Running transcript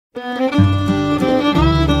Top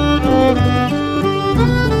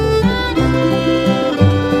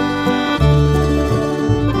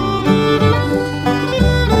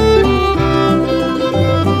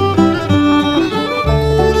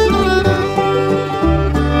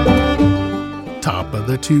of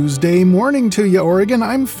the Tuesday morning to you, Oregon.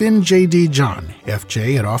 I'm Finn J.D. John,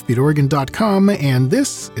 FJ at offbeatoregon.com, and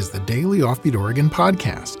this is the Daily Offbeat Oregon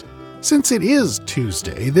podcast. Since it is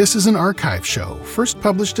Tuesday, this is an archive show, first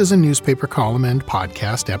published as a newspaper column and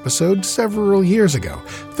podcast episode several years ago.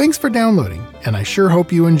 Thanks for downloading, and I sure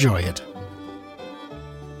hope you enjoy it.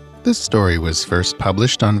 This story was first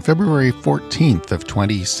published on February 14th of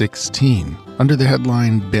 2016, under the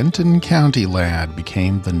headline, Benton County Lad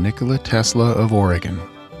Became the Nikola Tesla of Oregon.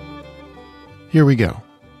 Here we go.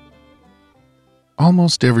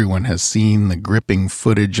 Almost everyone has seen the gripping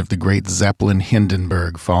footage of the great Zeppelin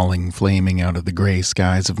Hindenburg falling flaming out of the gray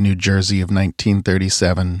skies of New Jersey of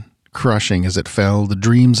 1937, crushing as it fell the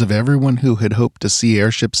dreams of everyone who had hoped to see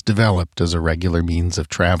airships developed as a regular means of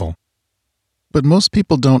travel. But most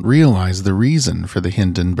people don't realize the reason for the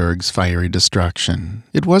Hindenburg's fiery destruction.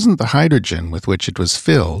 It wasn't the hydrogen with which it was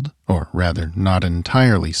filled, or rather, not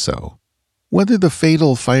entirely so. Whether the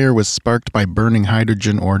fatal fire was sparked by burning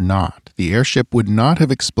hydrogen or not, the airship would not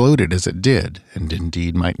have exploded as it did, and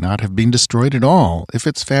indeed might not have been destroyed at all if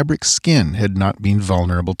its fabric skin had not been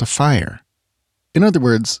vulnerable to fire. In other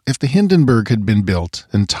words, if the Hindenburg had been built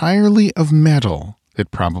entirely of metal,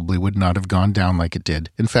 it probably would not have gone down like it did.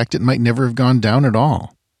 In fact, it might never have gone down at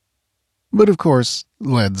all. But of course,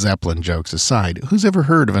 Led Zeppelin jokes aside, who's ever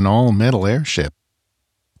heard of an all-metal airship?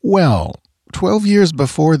 Well, 12 years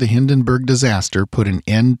before the Hindenburg disaster put an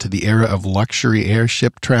end to the era of luxury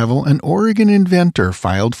airship travel, an Oregon inventor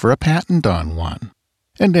filed for a patent on one.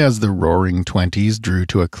 And as the roaring 20s drew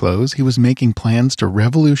to a close, he was making plans to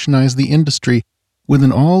revolutionize the industry with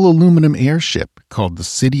an all-aluminum airship called the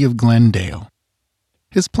City of Glendale.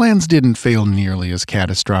 His plans didn't fail nearly as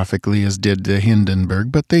catastrophically as did the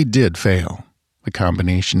Hindenburg, but they did fail. The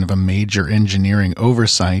combination of a major engineering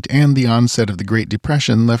oversight and the onset of the Great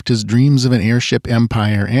Depression left his dreams of an airship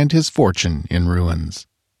empire and his fortune in ruins.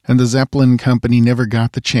 And the Zeppelin Company never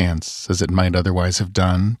got the chance, as it might otherwise have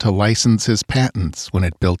done, to license his patents when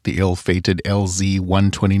it built the ill-fated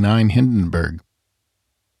LZ-129 Hindenburg.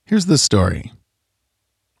 Here's the story.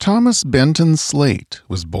 Thomas Benton Slate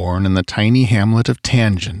was born in the tiny hamlet of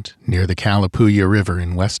Tangent, near the Calapooya River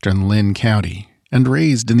in western Lynn County, and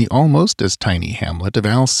raised in the almost as tiny hamlet of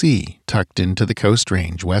Alsea, tucked into the Coast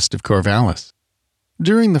Range west of Corvallis.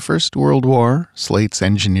 During the First World War, Slate's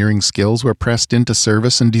engineering skills were pressed into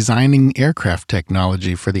service in designing aircraft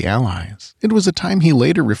technology for the Allies. It was a time he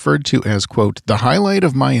later referred to as, quote, the highlight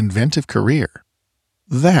of my inventive career.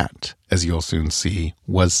 That, as you'll soon see,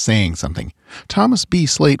 was saying something. Thomas B.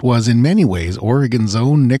 Slate was in many ways Oregon's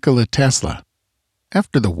own Nikola Tesla.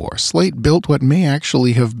 After the war, Slate built what may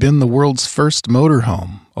actually have been the world's first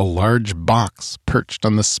motorhome, a large box perched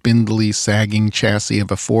on the spindly, sagging chassis of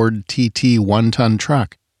a Ford TT one-ton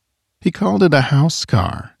truck. He called it a house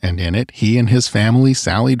car, and in it he and his family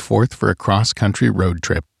sallied forth for a cross-country road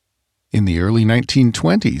trip. In the early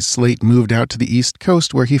 1920s, Slate moved out to the East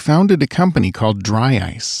Coast where he founded a company called Dry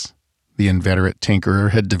Ice. The inveterate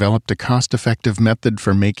tinkerer had developed a cost-effective method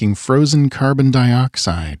for making frozen carbon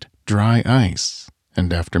dioxide, dry ice,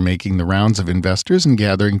 and after making the rounds of investors and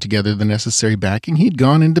gathering together the necessary backing, he'd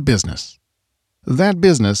gone into business. That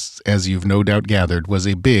business, as you've no doubt gathered, was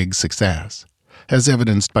a big success, as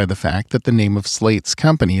evidenced by the fact that the name of Slate's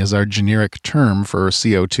company is our generic term for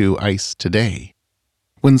CO2 ice today.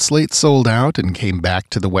 When Slate sold out and came back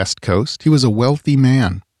to the West Coast, he was a wealthy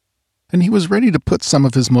man, and he was ready to put some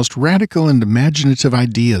of his most radical and imaginative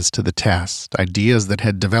ideas to the test, ideas that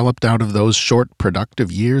had developed out of those short,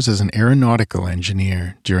 productive years as an aeronautical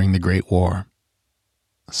engineer during the Great War.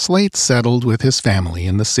 Slate settled with his family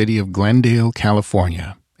in the city of Glendale,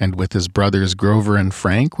 California, and with his brothers Grover and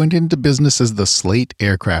Frank went into business as the Slate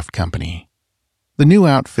Aircraft Company. The new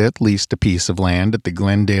outfit leased a piece of land at the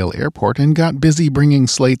Glendale airport and got busy bringing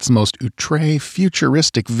Slate's most outre,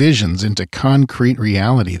 futuristic visions into concrete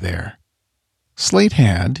reality there. Slate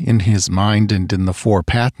had, in his mind and in the 4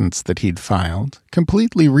 patents that he'd filed,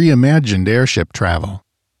 completely reimagined airship travel.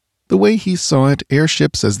 The way he saw it,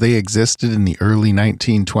 airships as they existed in the early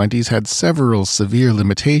 1920s had several severe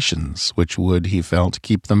limitations, which would, he felt,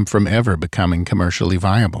 keep them from ever becoming commercially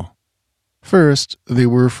viable. First, they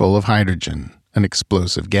were full of hydrogen, an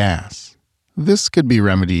explosive gas. This could be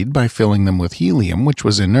remedied by filling them with helium, which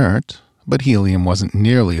was inert, but helium wasn't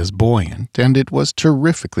nearly as buoyant, and it was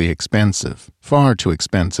terrifically expensive, far too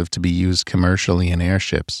expensive to be used commercially in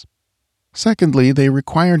airships. Secondly, they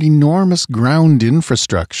required enormous ground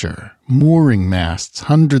infrastructure, mooring masts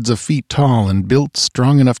hundreds of feet tall and built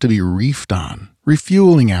strong enough to be reefed on,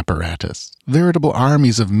 refueling apparatus, veritable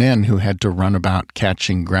armies of men who had to run about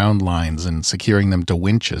catching ground lines and securing them to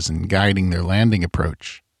winches and guiding their landing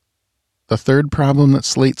approach. The third problem that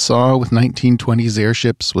Slate saw with 1920s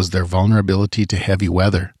airships was their vulnerability to heavy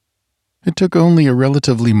weather. It took only a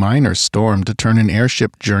relatively minor storm to turn an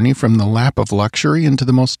airship journey from the lap of luxury into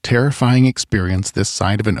the most terrifying experience this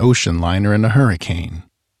side of an ocean liner in a hurricane.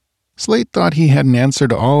 Slate thought he had an answer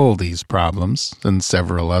to all these problems, and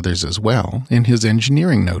several others as well, in his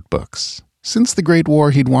engineering notebooks. Since the Great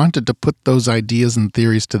War, he'd wanted to put those ideas and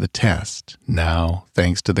theories to the test. Now,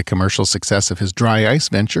 thanks to the commercial success of his dry ice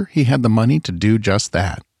venture, he had the money to do just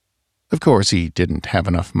that. Of course, he didn't have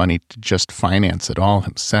enough money to just finance it all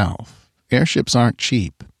himself. Airships aren't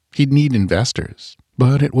cheap. He'd need investors.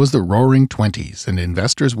 But it was the Roaring '20s, and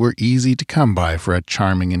investors were easy to come by for a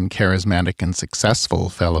charming and charismatic and successful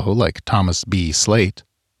fellow like Thomas B. Slate.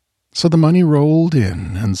 So the money rolled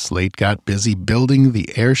in, and Slate got busy building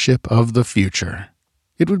the airship of the future.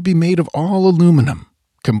 It would be made of all aluminum,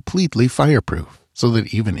 completely fireproof, so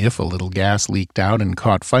that even if a little gas leaked out and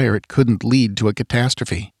caught fire, it couldn't lead to a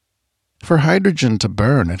catastrophe. For hydrogen to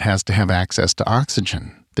burn, it has to have access to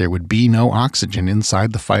oxygen. There would be no oxygen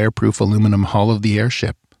inside the fireproof aluminum hull of the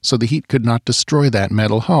airship, so the heat could not destroy that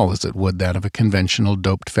metal hull as it would that of a conventional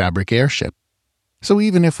doped fabric airship. So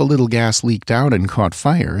even if a little gas leaked out and caught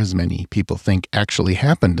fire, as many people think actually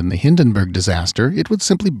happened in the Hindenburg disaster, it would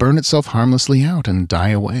simply burn itself harmlessly out and die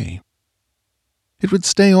away. It would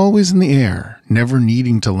stay always in the air, never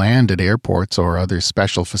needing to land at airports or other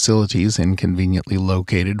special facilities inconveniently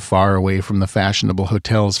located far away from the fashionable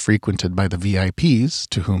hotels frequented by the VIPs,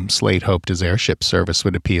 to whom Slate hoped his airship service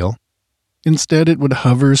would appeal. Instead, it would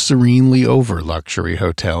hover serenely over luxury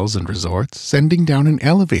hotels and resorts, sending down an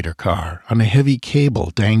elevator car on a heavy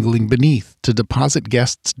cable dangling beneath to deposit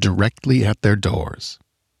guests directly at their doors.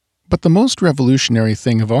 But the most revolutionary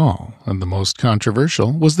thing of all, and the most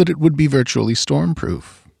controversial, was that it would be virtually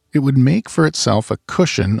stormproof. It would make for itself a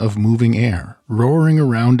cushion of moving air, roaring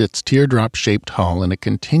around its teardrop-shaped hull in a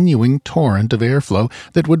continuing torrent of airflow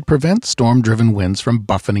that would prevent storm-driven winds from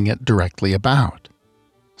buffeting it directly about.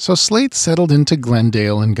 So Slate settled into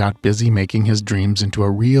Glendale and got busy making his dreams into a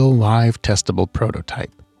real, live, testable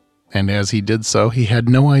prototype. And as he did so, he had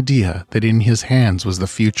no idea that in his hands was the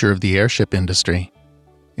future of the airship industry.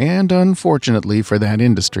 And unfortunately for that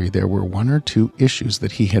industry, there were one or two issues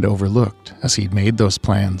that he had overlooked as he'd made those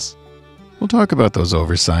plans. We'll talk about those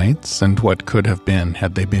oversights and what could have been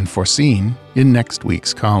had they been foreseen in next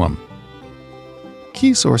week's column.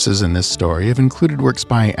 Key sources in this story have included works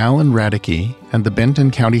by Alan Radicke and the Benton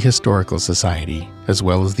County Historical Society, as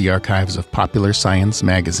well as the archives of Popular Science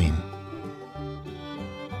magazine.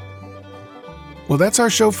 Well, that's our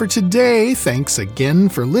show for today. Thanks again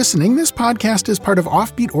for listening. This podcast is part of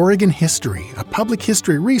Offbeat Oregon History, a public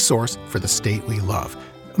history resource for the state we love.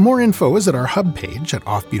 More info is at our hub page at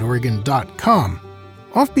offbeatoregon.com.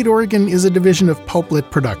 Offbeat Oregon is a division of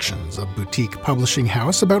Pulplit Productions, a boutique publishing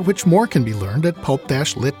house about which more can be learned at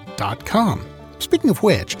pulp-lit.com. Speaking of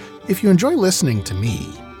which, if you enjoy listening to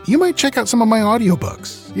me, you might check out some of my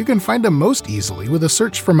audiobooks. You can find them most easily with a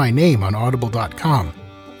search for my name on audible.com.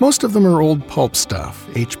 Most of them are old pulp stuff,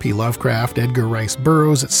 H.P. Lovecraft, Edgar Rice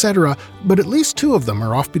Burroughs, etc., but at least two of them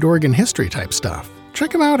are Offbeat Oregon history type stuff. Check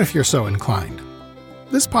them out if you're so inclined.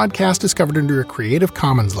 This podcast is covered under a Creative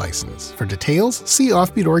Commons license. For details, see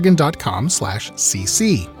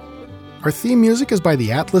offbeatoregon.com/cc. Our theme music is by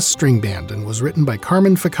the Atlas String Band and was written by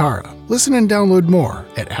Carmen Ficara. Listen and download more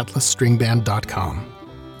at atlasstringband.com.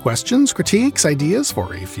 Questions, critiques, ideas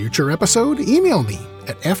for a future episode? Email me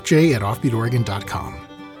at fj@offbeatoregon.com.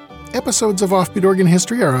 Episodes of Offbeat Oregon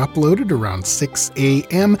History are uploaded around 6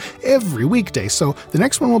 a.m. every weekday, so the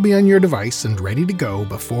next one will be on your device and ready to go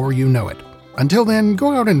before you know it. Until then,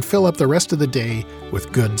 go out and fill up the rest of the day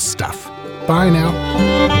with good stuff. Bye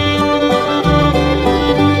now.